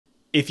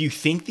If you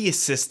think the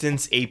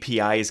Assistants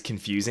API is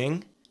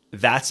confusing,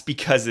 that's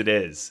because it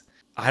is.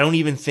 I don't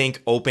even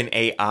think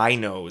OpenAI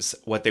knows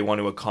what they want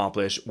to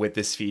accomplish with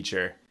this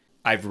feature.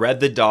 I've read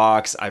the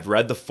docs, I've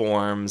read the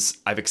forms,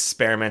 I've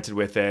experimented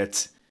with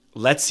it.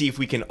 Let's see if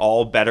we can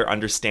all better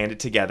understand it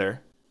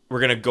together. We're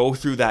going to go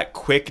through that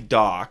quick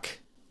doc.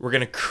 We're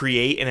going to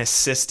create an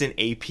assistant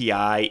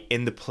API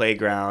in the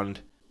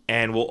playground,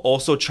 and we'll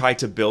also try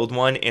to build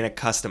one in a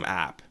custom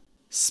app.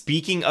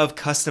 Speaking of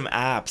custom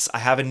apps, I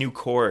have a new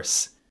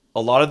course.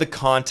 A lot of the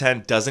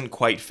content doesn't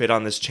quite fit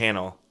on this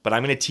channel, but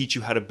I'm going to teach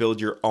you how to build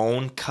your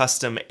own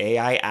custom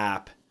AI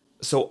app.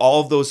 So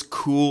all of those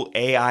cool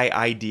AI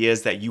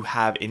ideas that you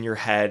have in your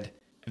head,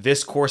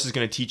 this course is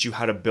going to teach you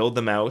how to build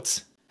them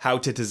out, how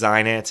to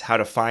design it, how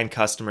to find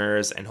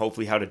customers, and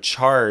hopefully how to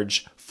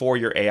charge for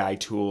your AI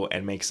tool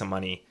and make some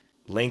money.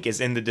 Link is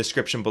in the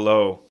description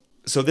below.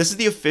 So this is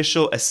the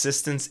official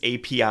Assistants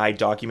API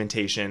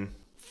documentation.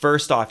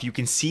 First off, you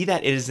can see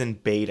that it is in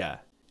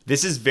beta.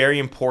 This is very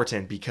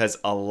important because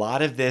a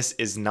lot of this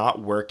is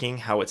not working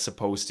how it's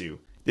supposed to.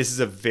 This is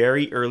a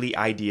very early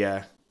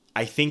idea.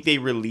 I think they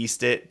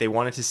released it. They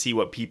wanted to see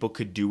what people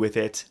could do with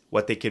it,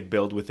 what they could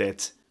build with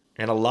it.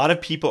 And a lot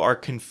of people are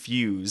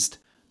confused.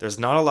 There's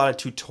not a lot of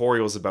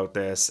tutorials about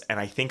this, and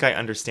I think I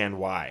understand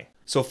why.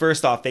 So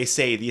first off, they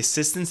say the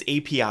Assistants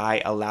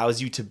API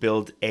allows you to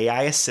build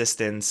AI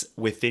assistants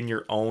within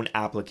your own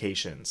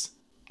applications.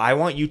 I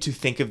want you to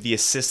think of the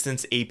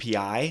Assistants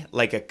API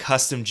like a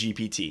custom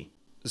GPT.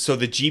 So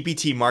the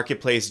GPT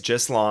marketplace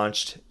just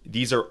launched.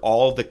 These are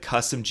all the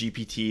custom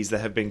GPTs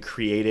that have been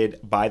created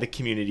by the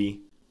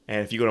community. And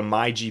if you go to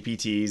my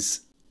GPTs,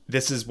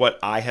 this is what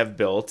I have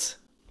built.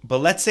 But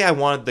let's say I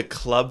wanted the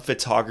club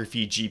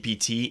photography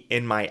GPT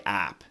in my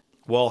app.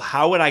 Well,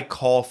 how would I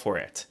call for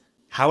it?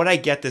 How would I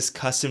get this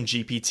custom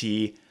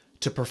GPT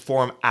to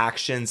perform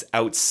actions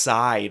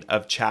outside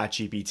of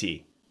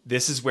ChatGPT?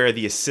 This is where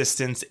the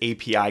Assistants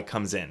API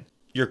comes in.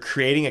 You're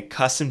creating a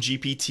custom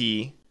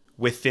GPT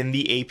within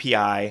the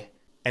API,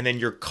 and then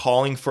you're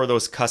calling for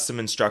those custom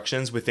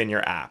instructions within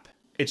your app.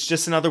 It's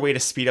just another way to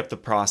speed up the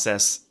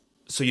process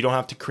so you don't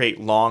have to create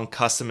long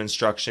custom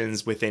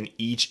instructions within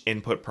each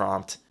input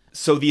prompt.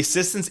 So the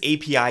Assistants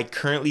API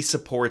currently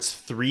supports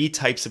 3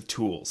 types of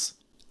tools.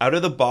 Out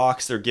of the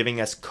box, they're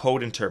giving us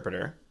code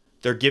interpreter,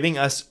 they're giving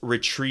us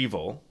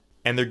retrieval,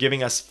 and they're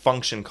giving us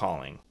function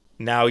calling.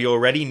 Now you'll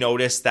already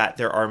notice that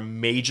there are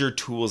major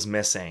tools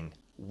missing.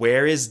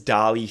 Where is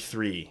DALL-E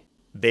 3?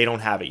 They don't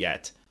have it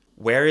yet.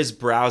 Where is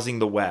browsing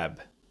the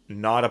web?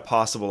 Not a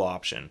possible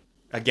option.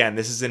 Again,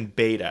 this is in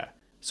beta,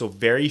 so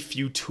very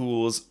few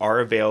tools are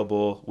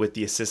available with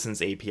the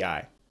Assistants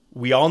API.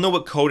 We all know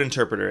what code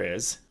interpreter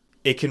is.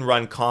 It can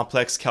run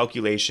complex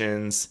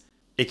calculations.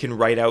 It can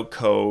write out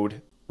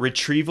code.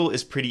 Retrieval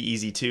is pretty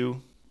easy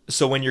too.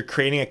 So when you're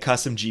creating a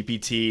custom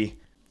GPT,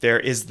 there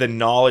is the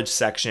knowledge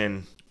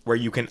section where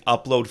you can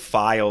upload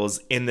files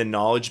in the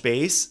knowledge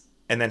base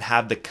and then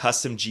have the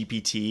custom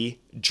GPT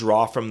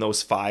draw from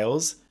those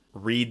files,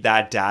 read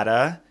that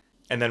data,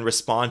 and then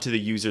respond to the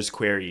user's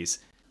queries.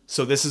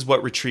 So this is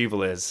what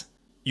retrieval is.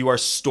 You are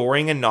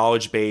storing a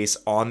knowledge base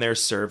on their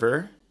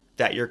server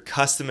that your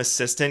custom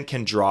assistant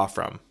can draw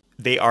from.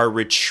 They are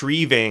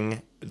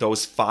retrieving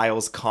those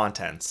files'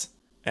 contents.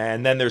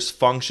 And then there's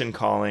function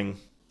calling.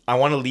 I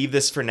want to leave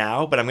this for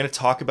now, but I'm going to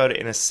talk about it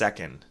in a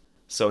second.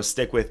 So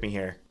stick with me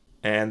here.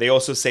 And they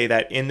also say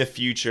that in the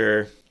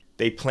future,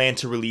 they plan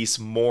to release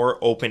more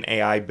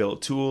OpenAI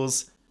built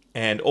tools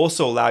and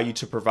also allow you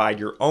to provide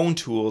your own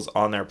tools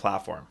on their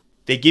platform.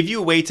 They give you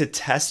a way to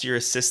test your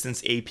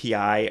Assistants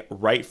API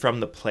right from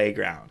the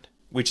playground,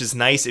 which is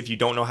nice if you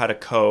don't know how to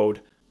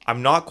code.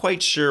 I'm not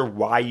quite sure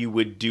why you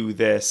would do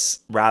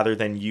this rather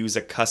than use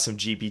a custom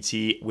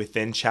GPT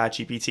within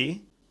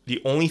ChatGPT.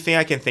 The only thing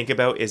I can think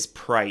about is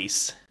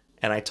price,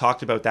 and I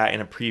talked about that in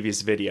a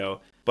previous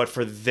video. But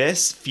for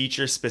this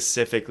feature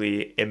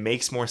specifically, it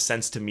makes more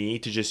sense to me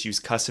to just use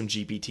custom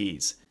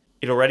GPTs.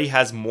 It already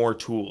has more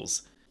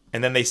tools.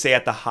 And then they say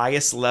at the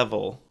highest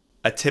level,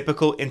 a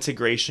typical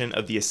integration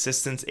of the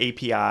Assistants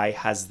API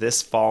has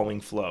this following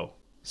flow.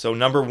 So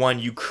number 1,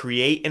 you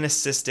create an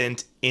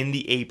assistant in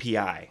the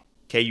API.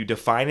 Okay, you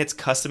define its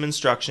custom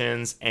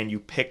instructions and you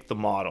pick the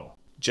model.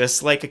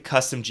 Just like a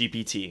custom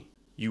GPT.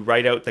 You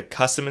write out the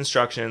custom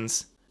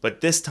instructions,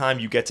 but this time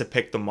you get to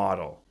pick the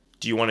model.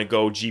 Do you want to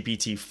go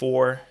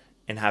GPT-4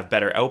 and have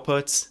better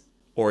outputs,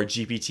 or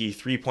GPT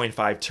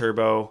 3.5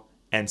 Turbo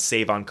and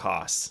save on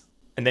costs?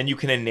 And then you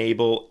can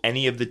enable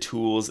any of the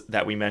tools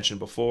that we mentioned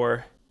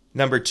before.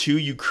 Number 2,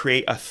 you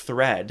create a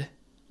thread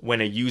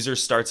when a user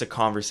starts a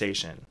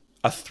conversation.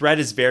 A thread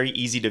is very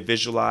easy to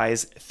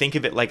visualize. Think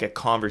of it like a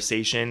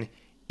conversation.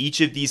 Each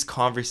of these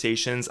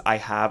conversations I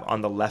have on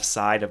the left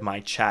side of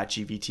my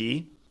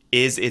ChatGPT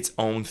is its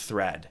own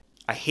thread.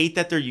 I hate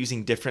that they're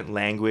using different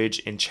language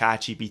in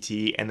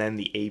ChatGPT and then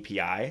the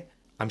API.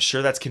 I'm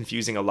sure that's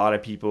confusing a lot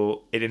of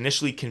people. It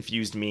initially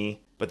confused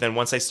me, but then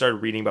once I started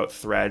reading about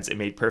threads, it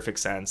made perfect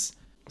sense.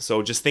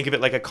 So just think of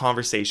it like a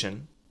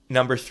conversation.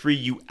 Number 3,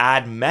 you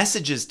add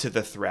messages to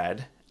the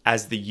thread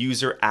as the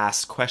user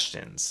asks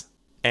questions.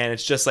 And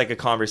it's just like a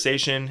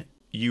conversation.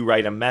 You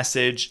write a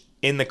message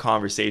in the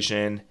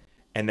conversation,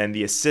 and then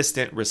the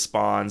assistant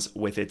responds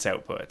with its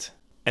output.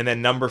 And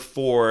then number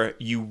 4,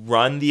 you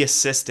run the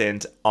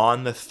assistant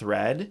on the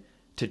thread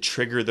to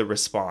trigger the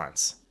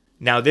response.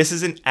 Now, this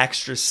is an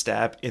extra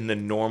step in the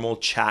normal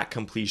chat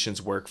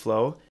completions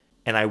workflow,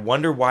 and I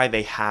wonder why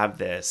they have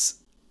this.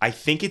 I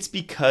think it's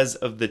because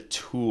of the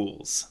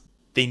tools.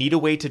 They need a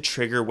way to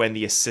trigger when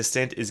the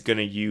assistant is going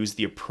to use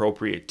the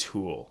appropriate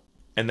tool.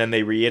 And then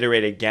they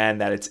reiterate again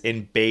that it's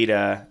in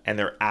beta and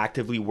they're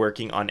actively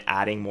working on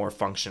adding more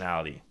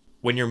functionality.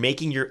 When you're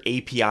making your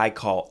API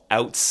call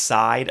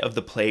outside of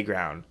the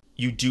playground,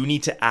 you do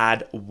need to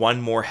add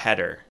one more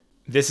header.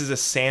 This is a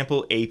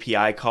sample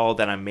API call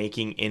that I'm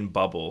making in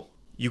Bubble.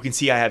 You can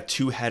see I have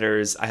 2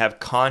 headers. I have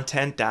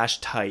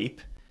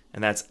content-type,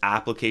 and that's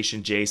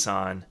application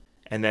JSON,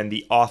 and then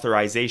the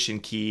authorization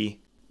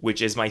key,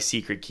 which is my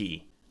secret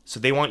key. So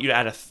they want you to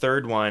add a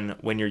third one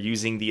when you're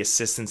using the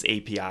assistance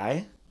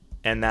API,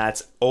 and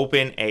that's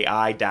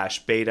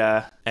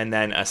OpenAI-beta, and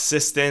then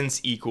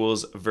assistance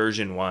equals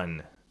version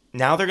 1.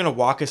 Now they're going to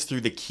walk us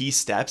through the key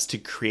steps to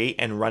create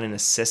and run an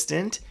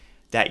assistant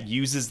that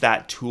uses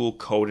that tool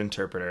code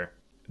interpreter.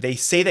 They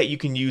say that you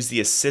can use the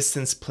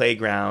assistance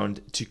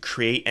playground to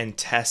create and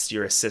test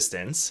your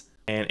assistants.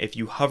 And if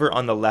you hover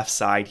on the left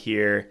side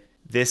here,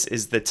 this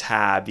is the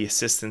tab, the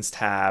assistance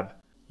tab.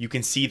 You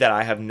can see that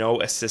I have no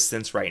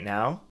assistants right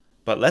now,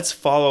 but let's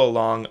follow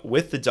along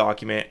with the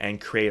document and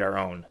create our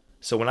own.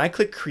 So when I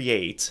click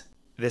create,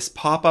 this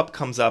pop-up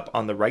comes up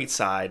on the right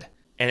side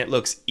and it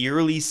looks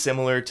eerily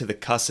similar to the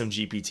custom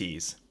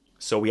GPTs.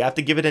 So we have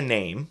to give it a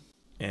name.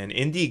 And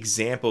in the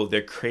example,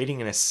 they're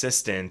creating an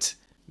assistant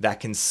that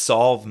can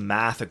solve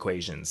math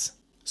equations.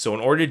 So in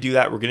order to do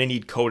that, we're going to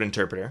need code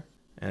interpreter.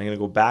 And I'm going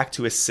to go back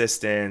to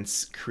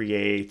assistants,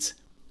 create,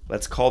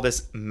 let's call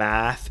this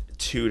math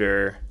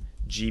tutor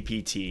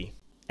GPT.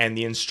 And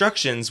the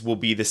instructions will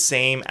be the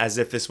same as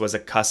if this was a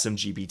custom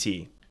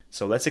GPT.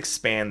 So let's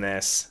expand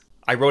this.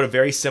 I wrote a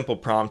very simple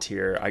prompt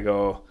here. I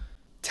go,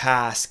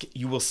 task,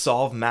 you will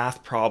solve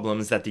math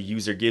problems that the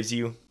user gives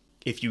you.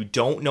 If you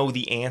don't know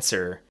the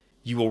answer,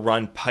 you will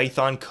run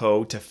Python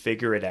code to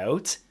figure it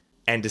out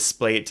and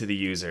display it to the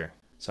user.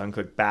 So I'm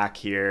going to click back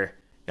here.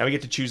 Now we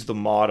get to choose the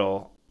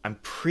model. I'm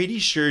pretty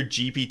sure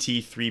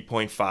GPT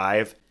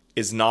 3.5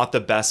 is not the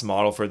best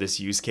model for this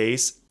use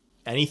case.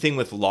 Anything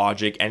with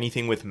logic,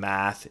 anything with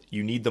math,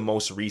 you need the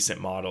most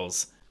recent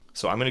models.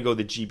 So I'm going to go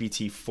the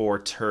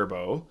GPT-4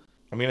 Turbo.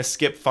 I'm going to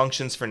skip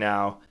functions for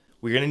now.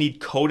 We're going to need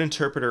code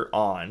interpreter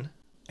on,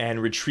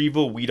 and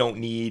retrieval we don't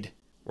need.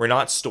 We're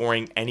not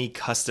storing any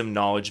custom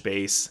knowledge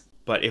base,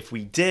 but if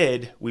we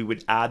did, we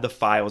would add the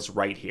files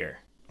right here.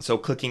 So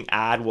clicking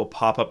add will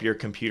pop up your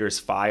computer's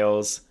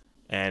files,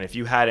 and if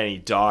you had any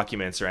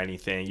documents or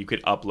anything, you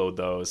could upload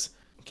those.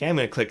 Okay, I'm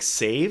going to click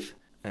save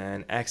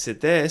and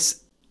exit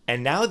this,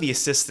 and now the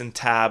assistant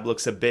tab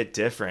looks a bit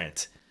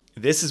different.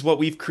 This is what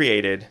we've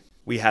created.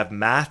 We have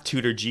Math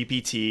Tutor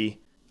GPT,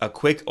 a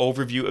quick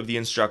overview of the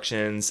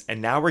instructions,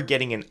 and now we're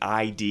getting an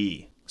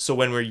ID. So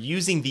when we're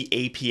using the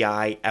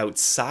API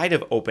outside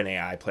of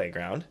OpenAI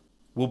Playground,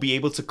 we'll be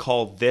able to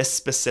call this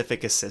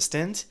specific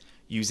assistant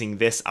using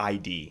this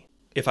ID.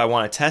 If I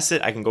want to test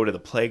it, I can go to the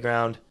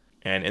playground,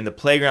 and in the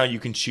playground you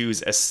can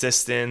choose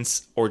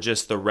assistants or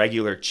just the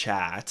regular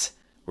chat.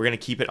 We're going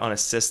to keep it on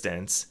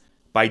assistants.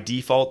 By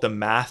default, the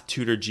Math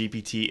Tutor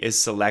GPT is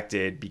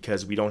selected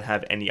because we don't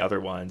have any other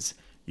ones.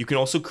 You can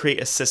also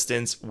create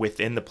assistants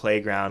within the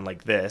playground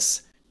like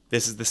this.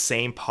 This is the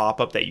same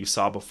pop-up that you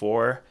saw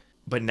before,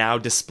 but now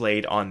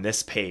displayed on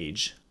this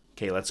page.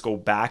 Okay, let's go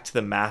back to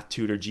the Math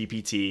Tutor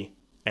GPT.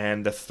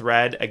 And the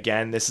thread,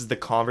 again, this is the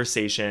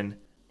conversation.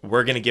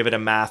 We're going to give it a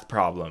math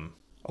problem.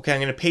 Okay,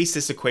 I'm going to paste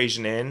this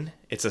equation in.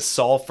 It's a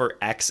solve for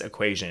x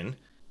equation.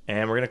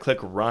 And we're going to click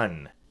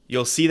run.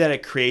 You'll see that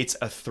it creates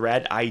a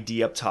thread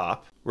ID up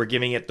top. We're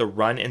giving it the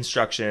run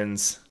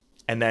instructions.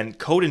 And then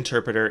code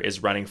interpreter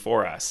is running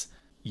for us.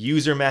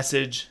 User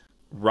message,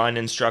 run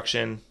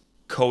instruction,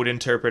 code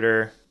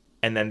interpreter,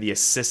 and then the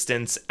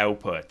assistant's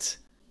output.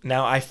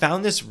 Now, I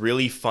found this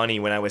really funny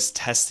when I was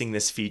testing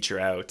this feature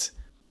out.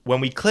 When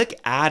we click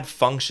add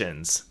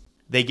functions,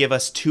 they give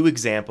us 2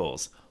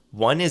 examples.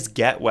 One is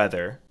get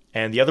weather,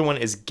 and the other one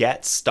is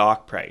get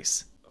stock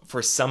price.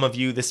 For some of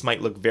you, this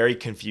might look very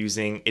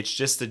confusing. It's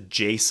just a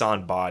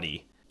JSON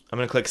body. I'm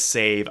going to click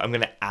save. I'm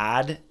going to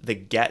add the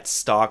get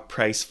stock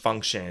price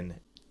function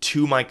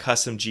to my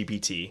custom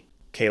GPT.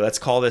 Okay, let's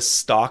call this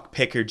stock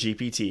picker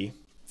GPT.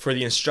 For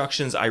the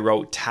instructions, I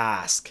wrote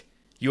task.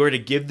 You are to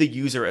give the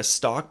user a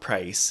stock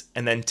price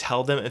and then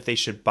tell them if they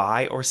should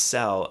buy or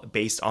sell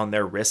based on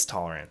their risk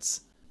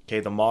tolerance. Okay,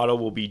 the model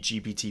will be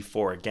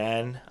GPT-4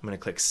 again. I'm going to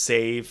click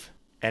save.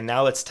 And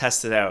now let's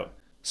test it out.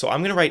 So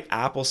I'm going to write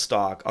Apple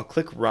stock. I'll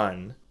click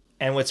run.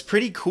 And what's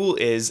pretty cool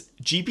is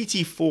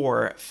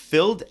GPT-4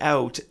 filled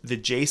out the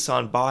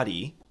JSON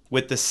body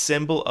with the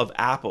symbol of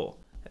Apple.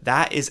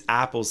 That is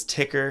Apple's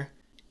ticker,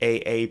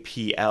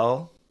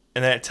 AAPL.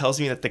 And then it tells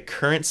me that the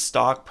current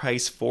stock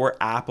price for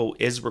Apple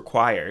is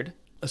required.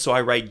 So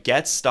I write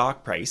get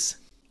stock price,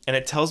 and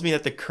it tells me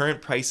that the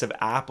current price of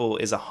Apple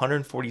is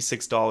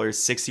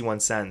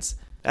 $146.61.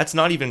 That's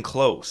not even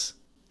close.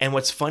 And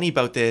what's funny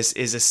about this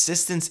is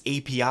Assistant's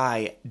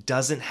API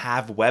doesn't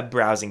have web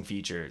browsing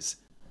features,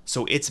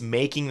 so it's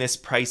making this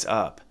price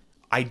up.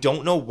 I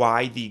don't know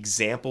why the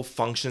example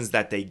functions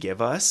that they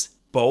give us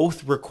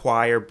both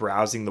require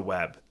browsing the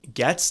web.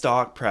 Get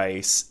stock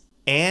price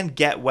and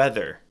get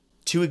weather,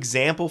 two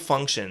example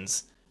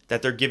functions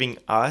that they're giving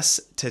us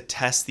to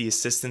test the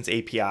Assistant's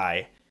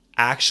API,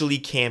 actually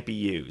can't be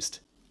used.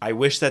 I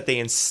wish that they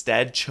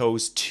instead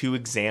chose two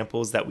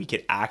examples that we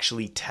could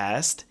actually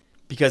test,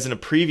 because in a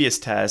previous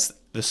test,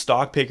 the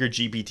stock picker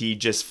GPT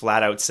just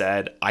flat out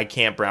said, I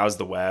can't browse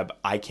the web,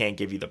 I can't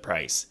give you the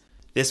price.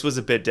 This was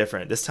a bit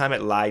different. This time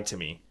it lied to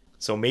me.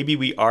 So maybe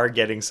we are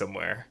getting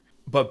somewhere.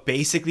 But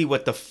basically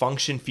what the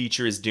function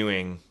feature is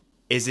doing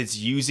is it's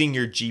using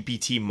your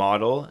GPT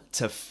model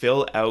to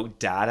fill out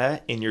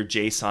data in your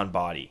JSON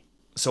body.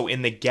 So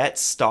in the get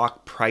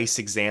stock price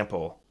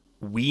example,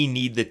 we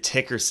need the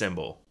ticker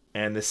symbol,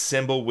 and the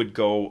symbol would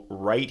go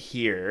right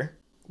here.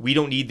 We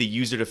don't need the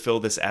user to fill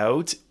this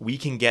out. We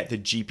can get the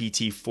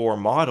GPT-4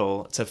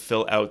 model to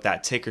fill out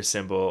that ticker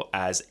symbol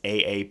as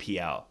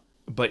AAPL.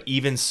 But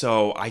even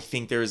so, I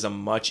think there is a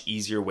much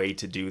easier way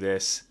to do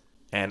this.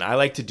 And I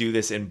like to do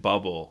this in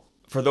Bubble.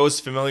 For those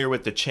familiar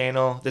with the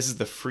channel, this is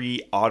the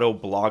free auto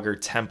blogger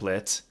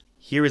template.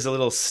 Here is a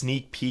little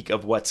sneak peek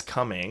of what's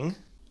coming.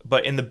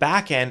 But in the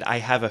back end, I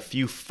have a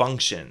few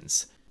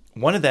functions.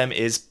 One of them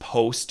is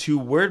post to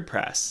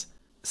WordPress,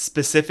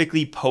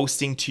 specifically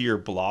posting to your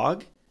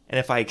blog. And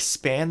if I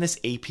expand this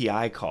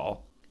API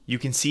call, you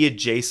can see a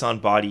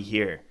JSON body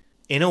here.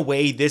 In a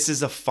way, this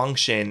is a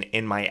function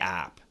in my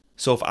app.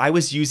 So if I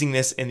was using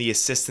this in the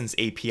Assistant's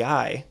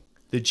API,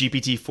 the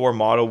GPT-4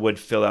 model would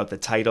fill out the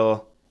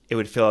title, it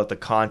would fill out the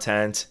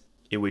content,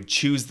 it would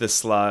choose the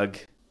slug,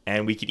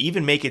 and we could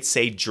even make it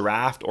say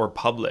draft or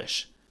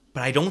publish.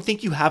 But I don't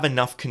think you have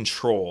enough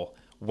control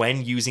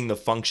when using the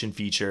function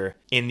feature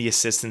in the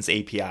Assistant's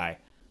API.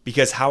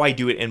 Because how I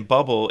do it in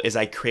Bubble is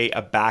I create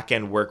a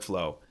backend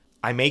workflow.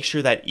 I make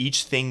sure that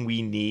each thing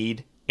we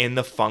need in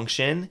the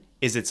function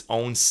is its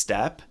own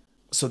step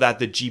so that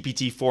the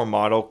GPT-4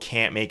 model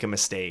can't make a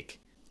mistake.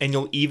 And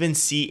you'll even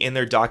see in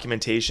their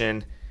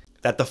documentation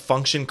that the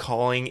function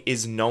calling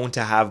is known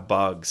to have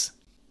bugs.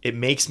 It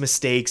makes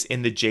mistakes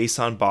in the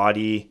JSON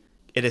body,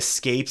 it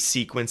escapes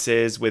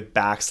sequences with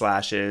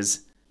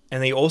backslashes,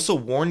 and they also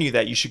warn you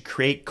that you should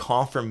create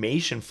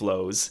confirmation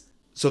flows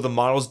so the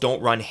models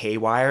don't run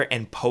haywire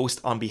and post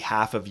on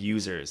behalf of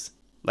users.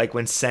 Like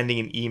when sending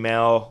an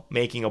email,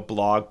 making a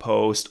blog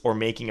post, or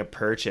making a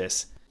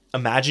purchase.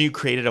 Imagine you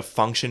created a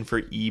function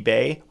for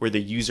eBay where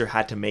the user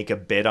had to make a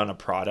bid on a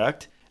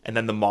product and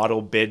then the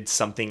model bid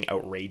something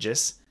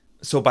outrageous.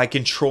 So by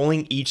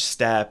controlling each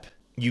step,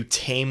 you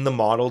tame the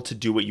model to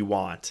do what you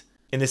want.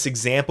 In this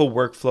example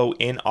workflow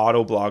in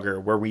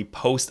Autoblogger where we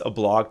post a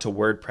blog to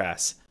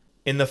WordPress,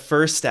 in the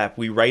first step,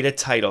 we write a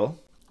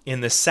title.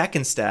 In the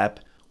second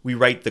step, we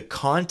write the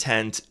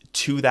content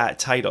to that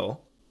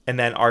title. And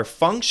then our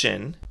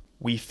function,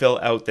 we fill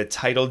out the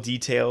title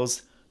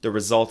details, the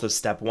result of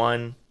step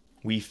 1.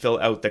 We fill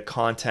out the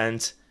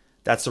content,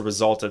 that's the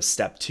result of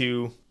step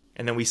 2.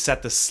 And then we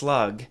set the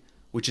slug,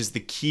 which is the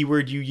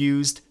keyword you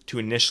used to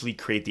initially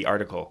create the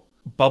article.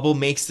 Bubble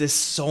makes this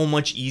so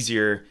much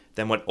easier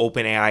than what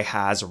OpenAI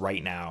has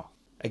right now.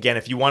 Again,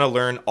 if you want to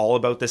learn all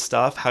about this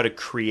stuff, how to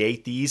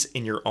create these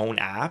in your own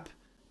app,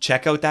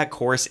 check out that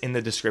course in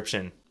the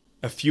description.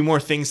 A few more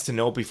things to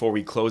note before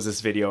we close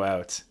this video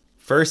out.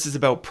 First is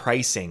about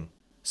pricing.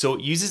 So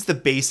it uses the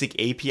basic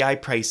API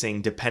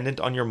pricing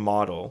dependent on your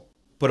model,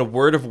 but a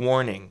word of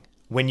warning,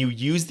 when you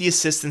use the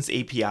Assistant's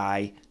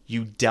API,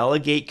 you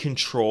delegate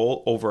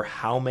control over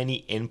how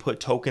many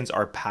input tokens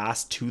are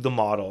passed to the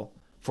model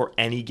for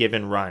any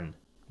given run,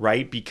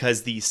 right?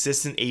 Because the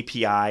Assistant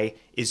API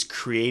is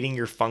creating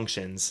your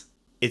functions,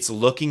 it's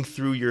looking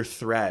through your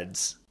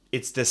threads,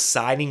 it's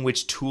deciding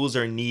which tools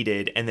are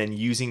needed and then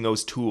using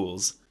those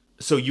tools.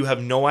 So you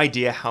have no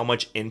idea how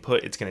much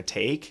input it's going to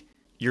take.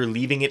 You're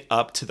leaving it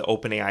up to the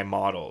OpenAI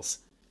models.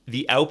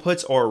 The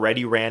outputs are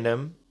already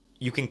random.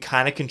 You can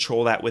kind of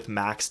control that with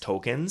max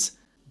tokens,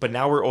 but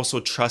now we're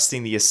also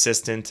trusting the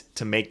assistant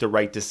to make the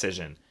right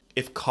decision.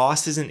 If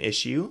cost is an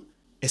issue,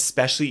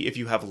 especially if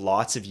you have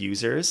lots of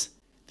users,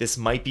 this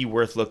might be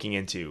worth looking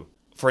into.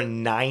 For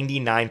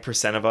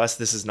 99% of us,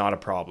 this is not a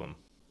problem.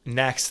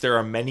 Next, there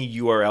are many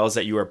URLs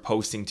that you are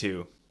posting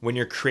to. When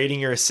you're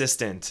creating your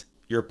assistant,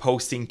 you're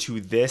posting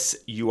to this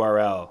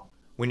URL.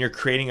 When you're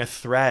creating a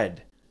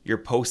thread, you're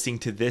posting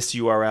to this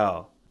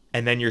URL,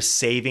 and then you're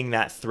saving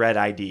that thread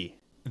ID.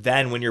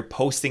 Then when you're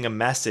posting a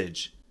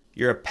message,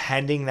 you're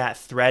appending that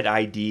thread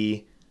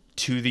ID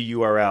to the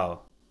URL.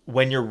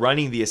 When you're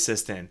running the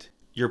assistant,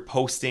 you're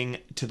posting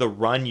to the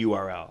run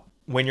URL.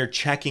 When you're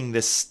checking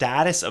the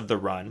status of the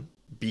run,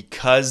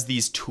 because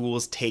these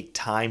tools take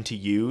time to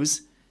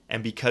use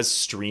and because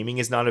streaming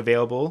is not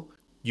available,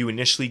 you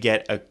initially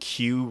get a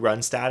queue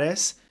run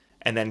status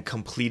and then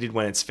completed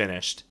when it's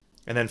finished.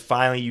 And then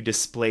finally you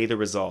display the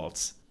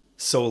results.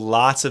 So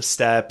lots of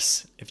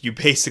steps if you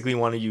basically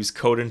want to use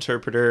code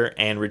interpreter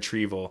and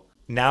retrieval.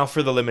 Now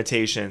for the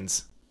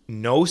limitations.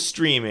 No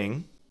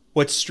streaming.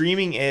 What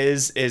streaming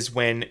is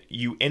when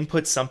you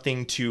input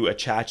something to a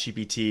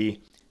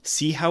ChatGPT,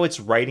 see how it's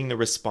writing the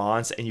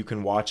response and you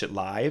can watch it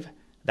live.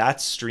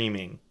 That's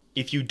streaming.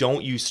 If you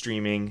don't use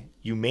streaming,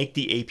 you make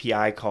the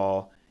API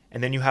call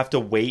and then you have to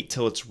wait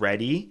till it's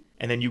ready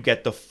and then you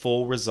get the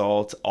full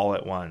result all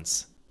at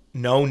once.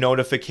 No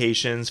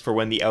notifications for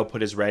when the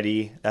output is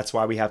ready. That's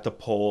why we have to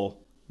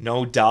poll.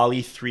 No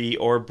DALL-E 3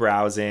 or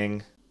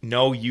browsing.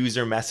 No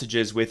user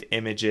messages with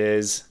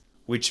images,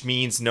 which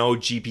means no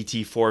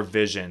GPT-4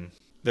 vision.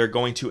 They're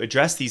going to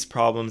address these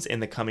problems in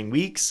the coming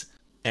weeks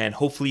and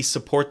hopefully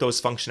support those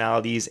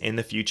functionalities in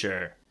the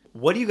future.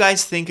 What do you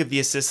guys think of the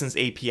Assistants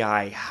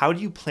API? How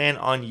do you plan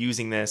on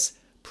using this?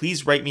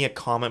 Please write me a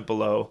comment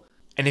below.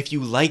 And if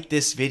you like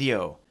this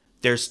video,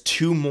 there's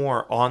 2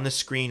 more on the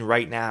screen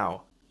right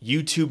now.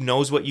 YouTube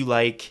knows what you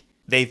like.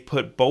 They've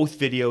put both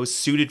videos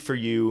suited for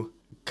you.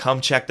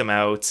 Come check them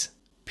out.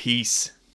 Peace.